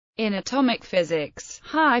In atomic physics,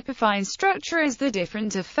 hyperfine structure is the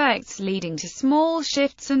different effects leading to small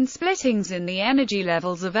shifts and splittings in the energy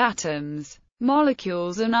levels of atoms,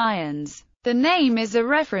 molecules and ions. The name is a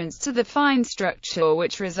reference to the fine structure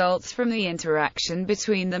which results from the interaction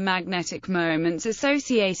between the magnetic moments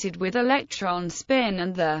associated with electron spin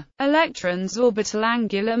and the electron's orbital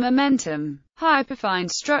angular momentum. Hyperfine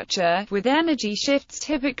structure, with energy shifts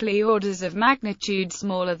typically orders of magnitude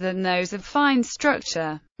smaller than those of fine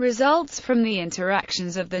structure, results from the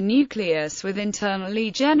interactions of the nucleus with internally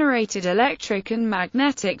generated electric and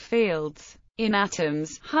magnetic fields. In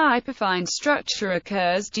atoms, hyperfine structure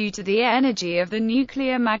occurs due to the energy of the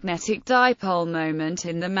nuclear magnetic dipole moment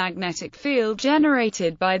in the magnetic field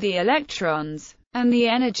generated by the electrons, and the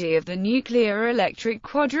energy of the nuclear electric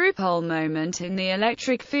quadrupole moment in the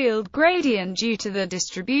electric field gradient due to the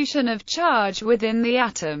distribution of charge within the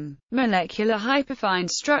atom. Molecular hyperfine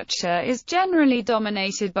structure is generally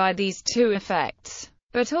dominated by these two effects,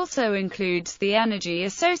 but also includes the energy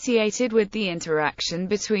associated with the interaction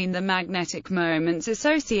between the magnetic moments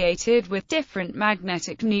associated with different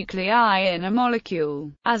magnetic nuclei in a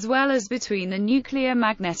molecule, as well as between the nuclear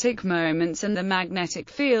magnetic moments and the magnetic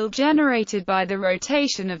field generated by the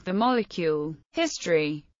rotation of the molecule.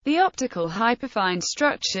 History. The optical hyperfine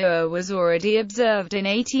structure was already observed in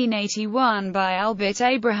 1881 by Albert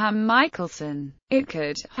Abraham Michelson. It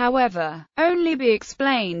could, however, only be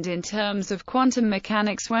explained in terms of quantum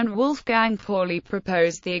mechanics when Wolfgang Pauli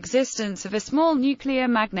proposed the existence of a small nuclear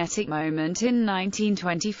magnetic moment in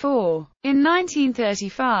 1924. In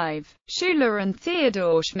 1935, Schuler and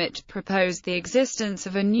Theodor Schmidt proposed the existence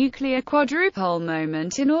of a nuclear quadrupole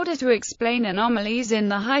moment in order to explain anomalies in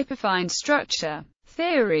the hyperfine structure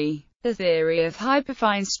theory. The theory of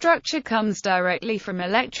hyperfine structure comes directly from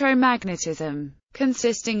electromagnetism,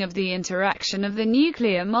 consisting of the interaction of the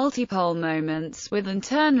nuclear multipole moments with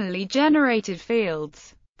internally generated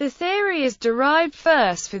fields. The theory is derived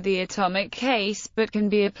first for the atomic case, but can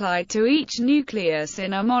be applied to each nucleus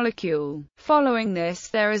in a molecule. Following this,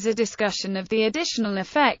 there is a discussion of the additional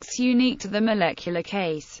effects unique to the molecular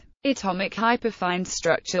case. Atomic hyperfine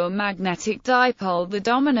structure. Magnetic dipole. The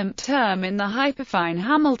dominant term in the hyperfine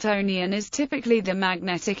Hamiltonian is typically the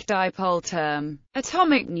magnetic dipole term.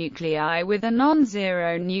 Atomic nuclei with a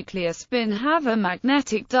non-zero nuclear spin have a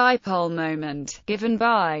magnetic dipole moment, given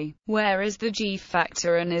by, where is the G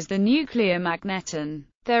factor and is the nuclear magneton.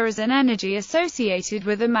 There is an energy associated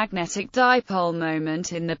with a magnetic dipole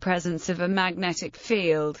moment in the presence of a magnetic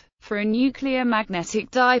field. For a nuclear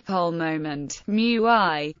magnetic dipole moment,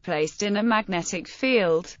 μI, placed in a magnetic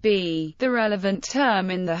field, B, the relevant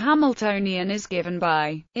term in the Hamiltonian is given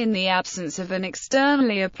by, in the absence of an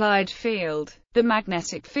externally applied field, the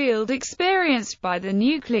magnetic field experienced by the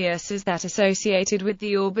nucleus is that associated with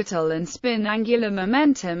the orbital and spin angular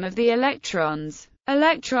momentum of the electrons.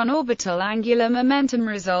 Electron orbital angular momentum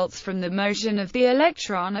results from the motion of the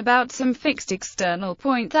electron about some fixed external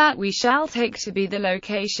point that we shall take to be the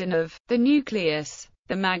location of the nucleus.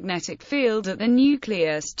 The magnetic field at the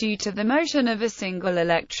nucleus due to the motion of a single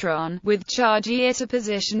electron, with charge E at a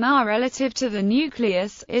position r relative to the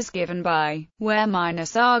nucleus, is given by, where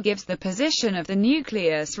 -r gives the position of the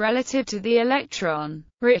nucleus relative to the electron.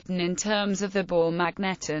 Written in terms of the Bohr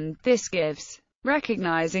magneton, this gives,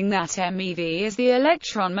 recognizing that MeV is the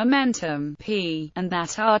electron momentum, p, and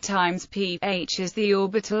that r times p, h is the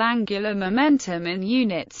orbital angular momentum in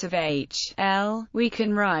units of h, l, we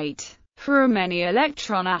can write, for a many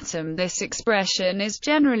electron atom this expression is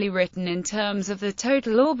generally written in terms of the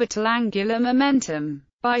total orbital angular momentum,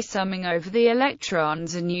 by summing over the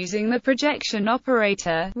electrons and using the projection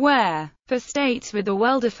operator, where, for states with a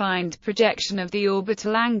well-defined projection of the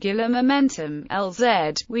orbital angular momentum,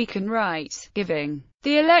 Lz, we can write, giving,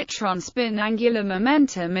 the electron spin angular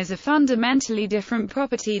momentum is a fundamentally different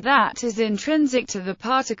property that is intrinsic to the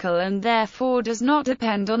particle and therefore does not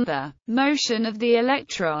depend on the motion of the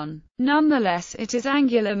electron. Nonetheless, it is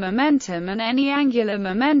angular momentum, and any angular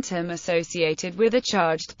momentum associated with a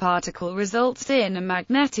charged particle results in a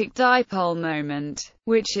magnetic dipole moment,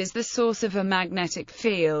 which is the source of a magnetic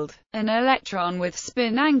field. An electron with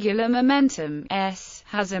spin angular momentum, s,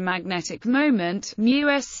 has a magnetic moment,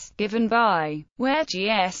 μs, given by, where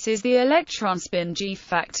gs is the electron spin G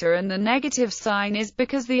factor and the negative sign is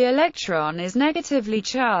because the electron is negatively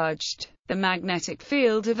charged. The magnetic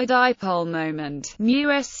field of a dipole moment,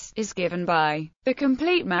 μs, is given by, the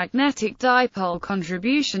complete magnetic dipole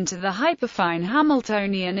contribution to the hyperfine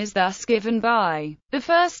Hamiltonian is thus given by, the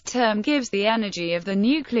first term gives the energy of the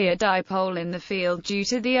nuclear dipole in the field due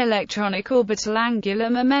to the electronic orbital angular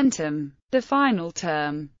momentum. The final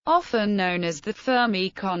term, often known as the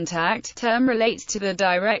Fermi contact term, relates to the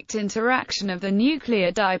direct interaction of the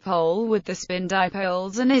nuclear dipole with the spin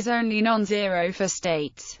dipoles and is only non-zero for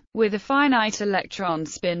states with a finite electron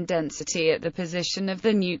spin density at the position of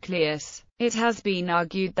the nucleus. It has been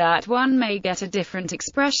argued that one may get a different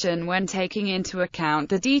expression when taking into account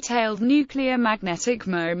the detailed nuclear magnetic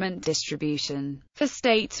moment distribution. For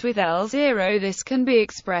states with L0, this can be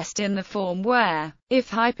expressed in the form where, if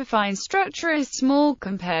hyperfine structure is small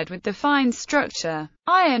compared with the fine structure,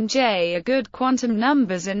 I and J are good quantum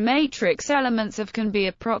numbers and matrix elements of can be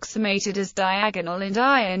approximated as diagonal in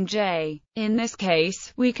I and J. In this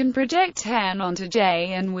case, we can project n onto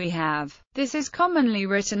J and we have. This is commonly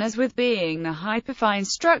written as with being a hyperfine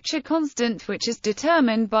structure constant which is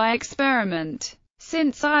determined by experiment.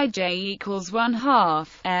 Since Ij equals 1/2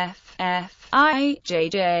 f I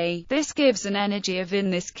jj, this gives an energy of, in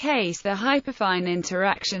this case, the hyperfine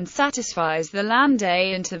interaction satisfies the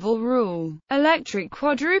Landé interval rule. Electric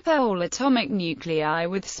quadrupole atomic nuclei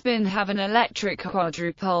with spin have an electric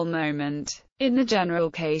quadrupole moment. In the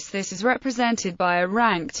general case, this is represented by a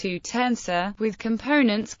rank 2 tensor, with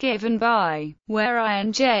components given by, where I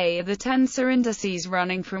and J are the tensor indices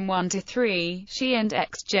running from 1 to 3, Xi and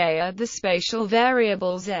Xj are the spatial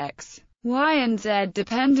variables x, y and z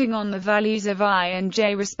depending on the values of I and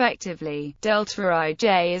J respectively. Delta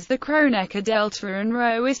Ij is the Kronecker delta and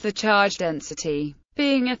ρ is the charge density.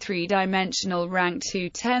 Being a three-dimensional rank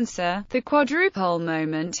 2 tensor, the quadrupole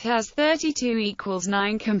moment has 32 equals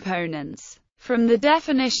 9 components. From the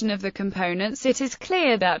definition of the components, it is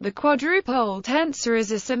clear that the quadrupole tensor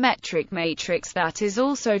is a symmetric matrix that is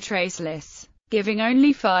also traceless, giving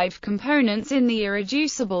only 5 components in the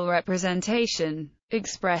irreducible representation.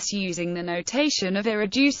 Expressed using the notation of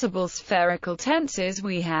irreducible spherical tensors,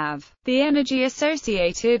 we have the energy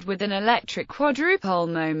associated with an electric quadrupole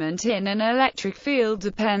moment in an electric field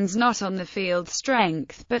depends not on the field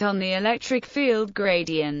strength, but on the electric field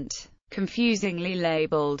gradient, confusingly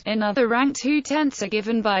labeled another rank 2 tensor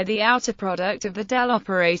given by the outer product of the del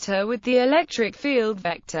operator with the electric field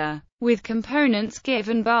vector, with components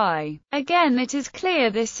given by. Again, it is clear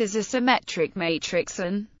this is a symmetric matrix,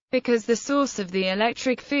 and because the source of the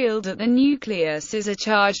electric field at the nucleus is a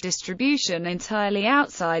charge distribution entirely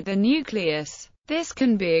outside the nucleus, this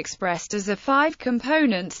can be expressed as a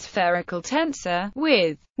 5-component spherical tensor,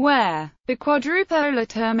 with where the quadrupolar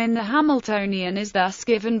term in the Hamiltonian is thus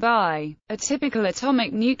given by. A typical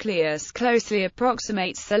atomic nucleus closely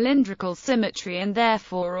approximates cylindrical symmetry and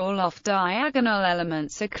therefore all off-diagonal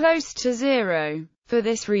elements are close to zero. For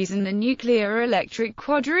this reason, the nuclear electric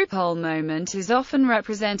quadrupole moment is often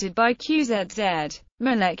represented by QZZ.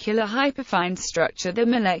 Molecular hyperfine structure. The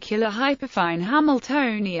molecular hyperfine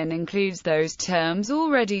Hamiltonian includes those terms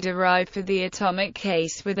already derived for the atomic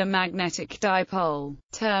case with a magnetic dipole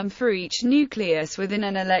term for each nucleus within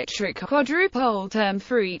an electric quadrupole term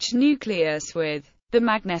for each nucleus with. The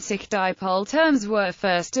magnetic dipole terms were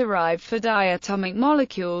first derived for diatomic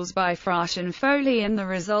molecules by Frasch and Foley, and the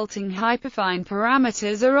resulting hyperfine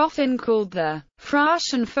parameters are often called the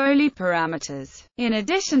Frasch and Foley parameters. In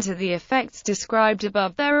addition to the effects described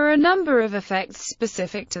above, there are a number of effects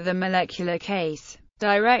specific to the molecular case.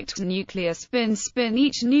 Direct nuclear spin.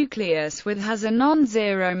 Each nucleus has a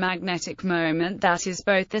non-zero magnetic moment that is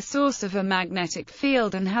both the source of a magnetic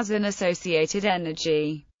field and has an associated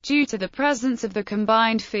energy, due to the presence of the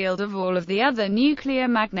combined field of all of the other nuclear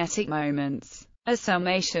magnetic moments. A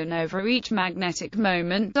summation over each magnetic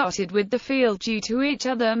moment dotted with the field due to each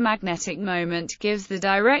other magnetic moment gives the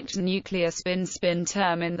direct nuclear spin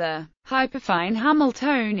term in the hyperfine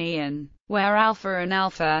Hamiltonian, where alpha and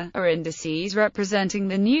alpha are indices representing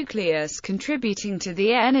the nucleus contributing to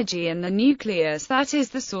the energy and the nucleus that is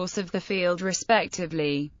the source of the field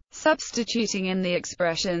respectively. Substituting in the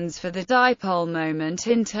expressions for the dipole moment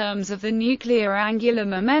in terms of the nuclear angular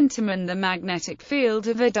momentum and the magnetic field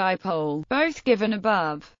of a dipole, both given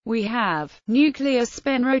above, we have nuclear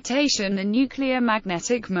spin rotation. The nuclear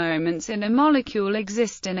magnetic moments in a molecule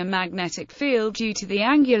exist in a magnetic field due to the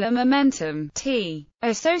angular momentum, T,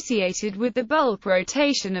 associated with the bulk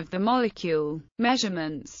rotation of the molecule.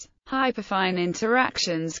 Measurements. Hyperfine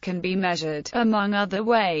interactions can be measured, among other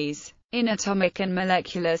ways, in atomic and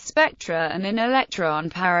molecular spectra and in electron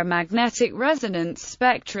paramagnetic resonance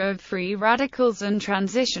spectra of free radicals and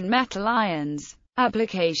transition metal ions.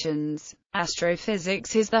 Applications.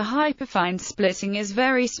 Astrophysics is the hyperfine splitting is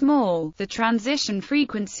very small. The transition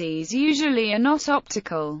frequencies usually are not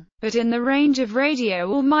optical, but in the range of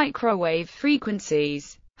radio or microwave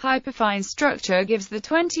frequencies. Hyperfine structure gives the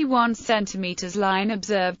 21 cm line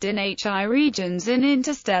observed in HI regions in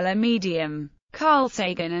interstellar medium. Carl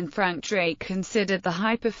Sagan and Frank Drake considered the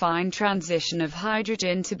hyperfine transition of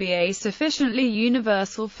hydrogen to be a sufficiently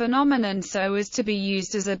universal phenomenon so as to be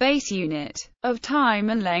used as a base unit of time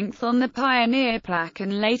and length on the Pioneer plaque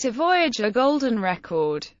and later Voyager golden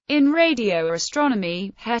record. In radio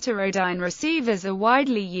astronomy, heterodyne receivers are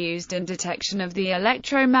widely used in detection of the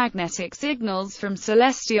electromagnetic signals from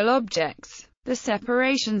celestial objects. The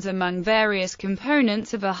separations among various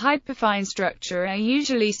components of a hyperfine structure are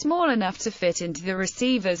usually small enough to fit into the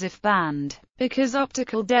receiver's if band. Because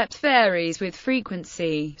optical depth varies with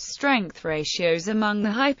frequency, strength ratios among the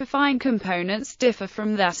hyperfine components differ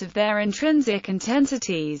from that of their intrinsic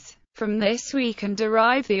intensities. From this we can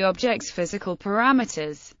derive the object's physical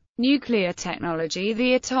parameters. Nuclear technology.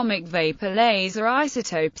 The atomic vapor laser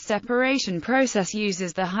isotope separation process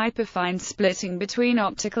uses the hyperfine splitting between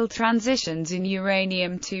optical transitions in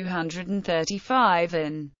uranium-235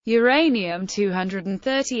 and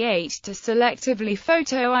uranium-238 to selectively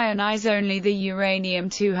photoionize only the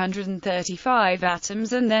uranium-235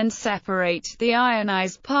 atoms and then separate the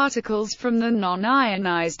ionized particles from the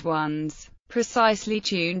non-ionized ones. Precisely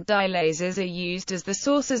tuned dye lasers are used as the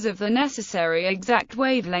sources of the necessary exact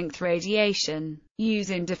wavelength radiation. Used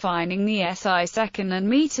in defining the SI second and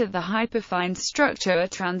meter the hyperfine structure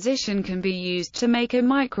transition can be used to make a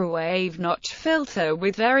microwave notch filter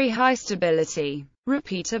with very high stability,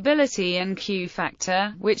 repeatability and Q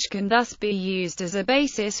factor, which can thus be used as a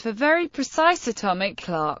basis for very precise atomic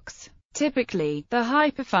clocks. Typically, the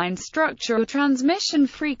hyperfine structural transmission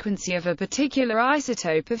frequency of a particular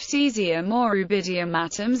isotope of cesium or rubidium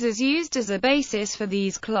atoms is used as a basis for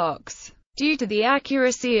these clocks. Due to the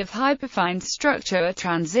accuracy of hyperfine structure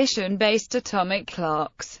transition-based atomic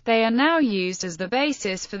clocks, they are now used as the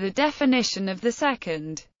basis for the definition of the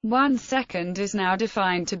second. 1 second is now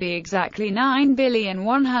defined to be exactly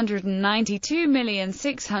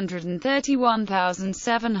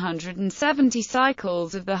 9,192,631,770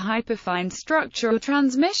 cycles of the hyperfine structural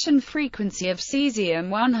transmission frequency of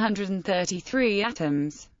cesium-133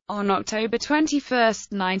 atoms. On October 21,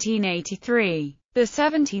 1983, the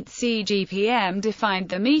 17th CGPM defined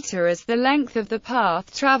the meter as the length of the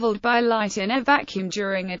path traveled by light in a vacuum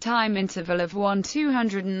during a time interval of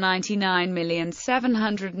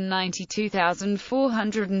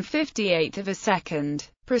 1,299,792,458 of a second.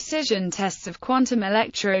 Precision tests of quantum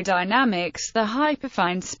electrodynamics. The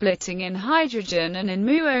hyperfine splitting in hydrogen and in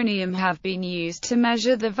muonium have been used to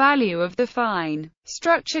measure the value of the fine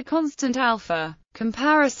structure constant alpha.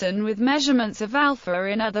 Comparison with measurements of alpha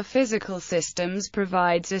in other physical systems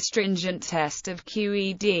provides a stringent test of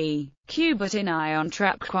QED. But in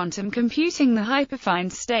ion-trapped quantum computing, the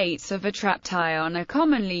hyperfine states of a trapped ion are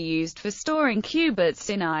commonly used for storing qubits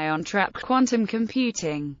in ion-trapped quantum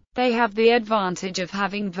computing. They have the advantage of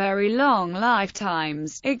having very long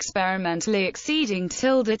lifetimes, experimentally exceeding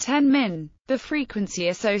 ~10 min. The frequency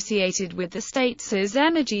associated with the states'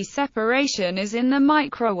 energy separation is in the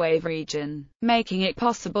microwave region, making it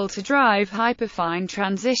possible to drive hyperfine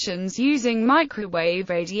transitions using microwave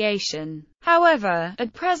radiation. However,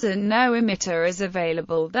 at present no emitter is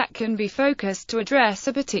available that can be focused to address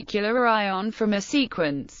a particular ion from a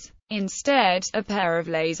sequence. Instead, a pair of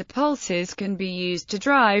laser pulses can be used to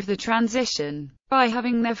drive the transition, by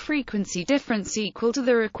having their frequency difference equal to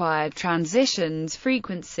the required transition's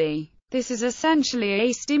frequency. This is essentially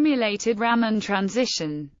a stimulated Raman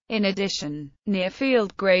transition. In addition,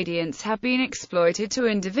 near-field gradients have been exploited to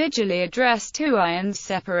individually address two ions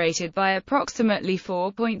separated by approximately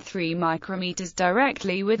 4.3 micrometers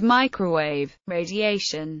directly with microwave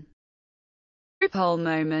radiation. Dipole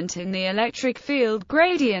moment in the electric field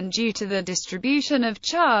gradient due to the distribution of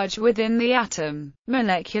charge within the atom.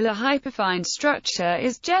 Molecular hyperfine structure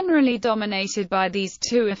is generally dominated by these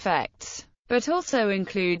two effects, but also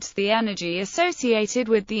includes the energy associated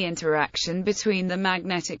with the interaction between the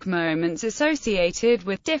magnetic moments associated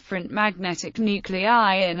with different magnetic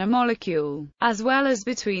nuclei in a molecule, as well as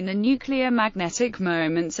between the nuclear magnetic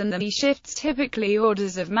moments and the shifts typically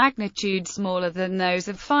orders of magnitude smaller than those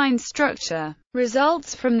of fine structure.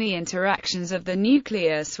 Results from the interactions of the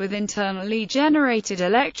nucleus with internally generated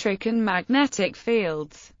electric and magnetic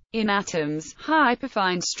fields. In atoms,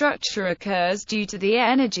 hyperfine structure occurs due to the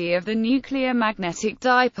energy of the nuclear magnetic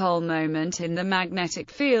dipole moment in the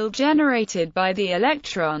magnetic field generated by the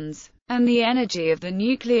electrons, and the energy of the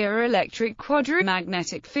nuclear electric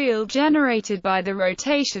quadrumagnetic field generated by the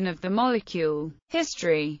rotation of the molecule.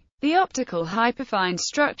 History. The optical hyperfine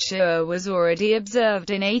structure was already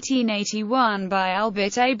observed in 1881 by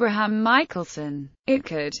Albert Abraham Michelson. It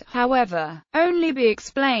could, however, only be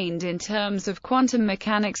explained in terms of quantum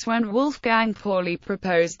mechanics when Wolfgang Pauli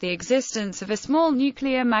proposed the existence of a small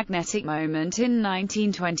nuclear magnetic moment in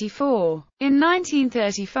 1924. In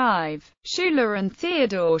 1935, Schuler and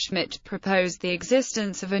Theodor Schmidt proposed the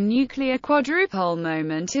existence of a nuclear quadrupole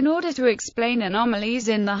moment in order to explain anomalies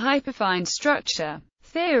in the hyperfine structure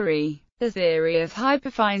theory. The theory of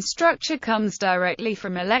hyperfine structure comes directly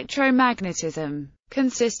from electromagnetism,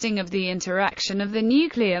 consisting of the interaction of the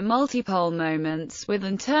nuclear multipole moments with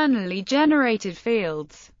internally generated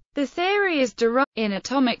fields. The theory is derived in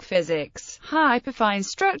atomic physics. Hyperfine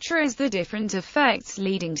structure is the different effects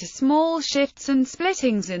leading to small shifts and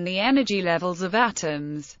splittings in the energy levels of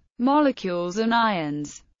atoms, molecules and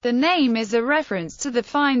ions. The name is a reference to the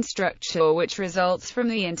fine structure which results from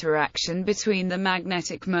the interaction between the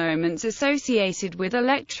magnetic moments associated with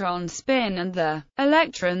electron spin and the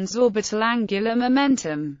electron's orbital angular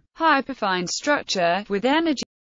momentum. Hyperfine structure, with energy